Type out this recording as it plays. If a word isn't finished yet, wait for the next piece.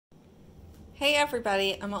Hey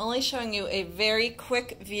everybody, I'm only showing you a very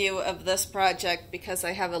quick view of this project because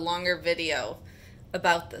I have a longer video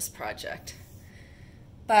about this project.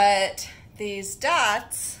 But these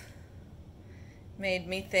dots made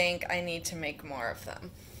me think I need to make more of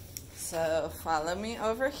them. So follow me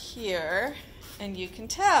over here and you can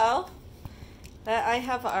tell that I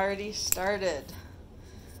have already started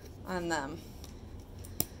on them.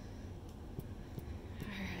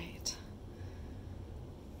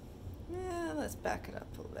 Let's back it up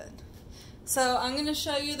a little bit. So I'm going to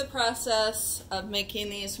show you the process of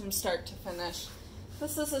making these from start to finish.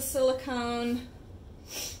 This is a silicone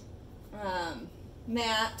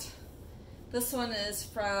mat. This one is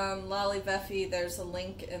from Lolly Veffy. There's a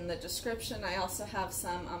link in the description. I also have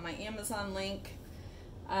some on my Amazon link.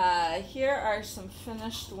 Here are some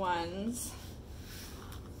finished ones.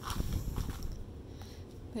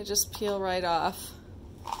 They just peel right off.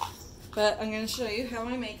 But I'm going to show you how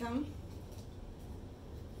I make them.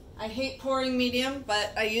 I hate pouring medium,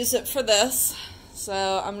 but I use it for this.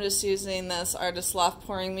 So I'm just using this Artist Loft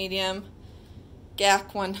pouring medium,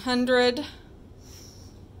 GAC 100.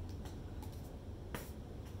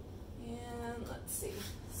 And let's see.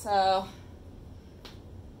 So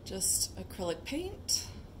just acrylic paint.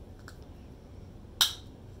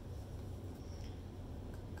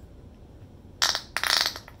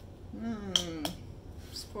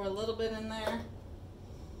 Just pour a little bit in there.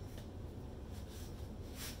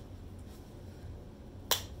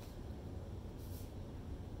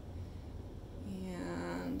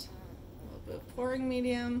 Pouring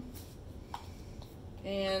medium,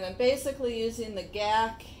 and I'm basically using the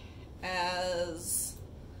GAC as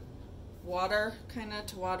water, kind of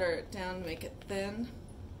to water it down, make it thin.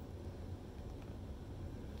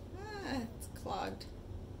 It's clogged.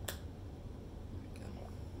 There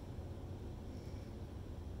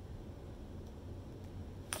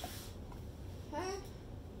we go. Okay.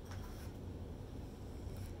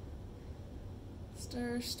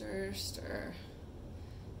 Stir, stir, stir.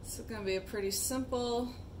 This is going to be a pretty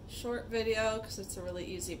simple, short video because it's a really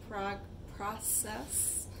easy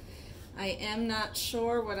process. I am not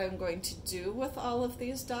sure what I'm going to do with all of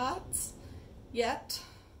these dots yet,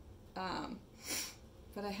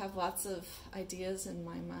 but I have lots of ideas in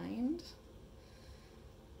my mind.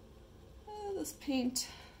 This paint,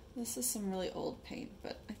 this is some really old paint,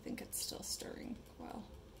 but I think it's still stirring well.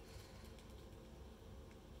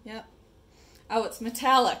 Yep. Oh, it's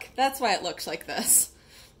metallic. That's why it looks like this.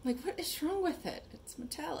 Like, what is wrong with it? It's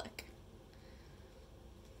metallic.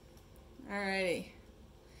 Alrighty.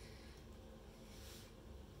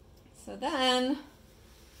 So then,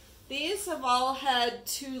 these have all had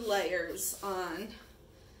 2 layers on.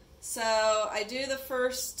 So I do the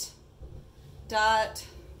first dot,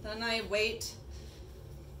 then I wait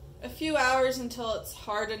a few hours until it's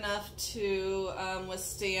hard enough to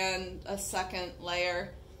withstand a second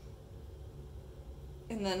layer,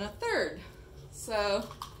 and then a third. So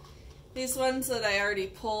these ones that I already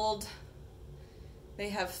pulled, they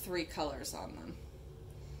have 3 colors on them.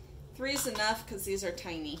 3 is enough because these are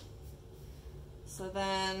tiny. So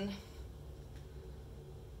then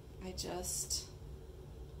I just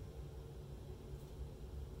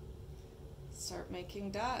start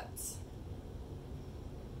making dots.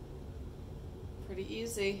 Pretty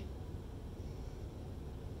easy.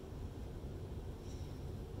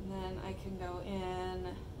 And then I can go in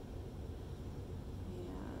and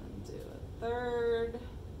do a third.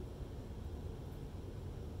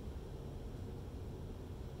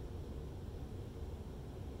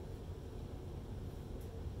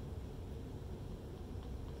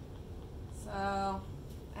 So,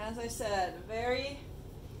 as I said, very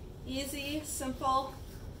easy, simple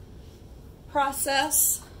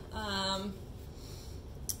process.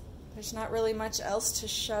 There's not really much else to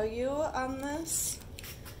show you on this.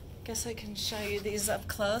 Guess I can show you these up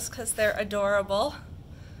close because they're adorable.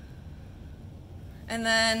 And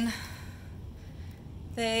then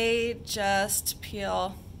they just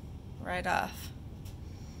peel right off.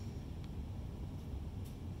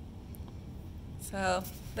 So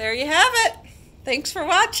there you have it. Thanks for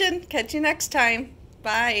watching. Catch you next time.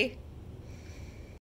 Bye.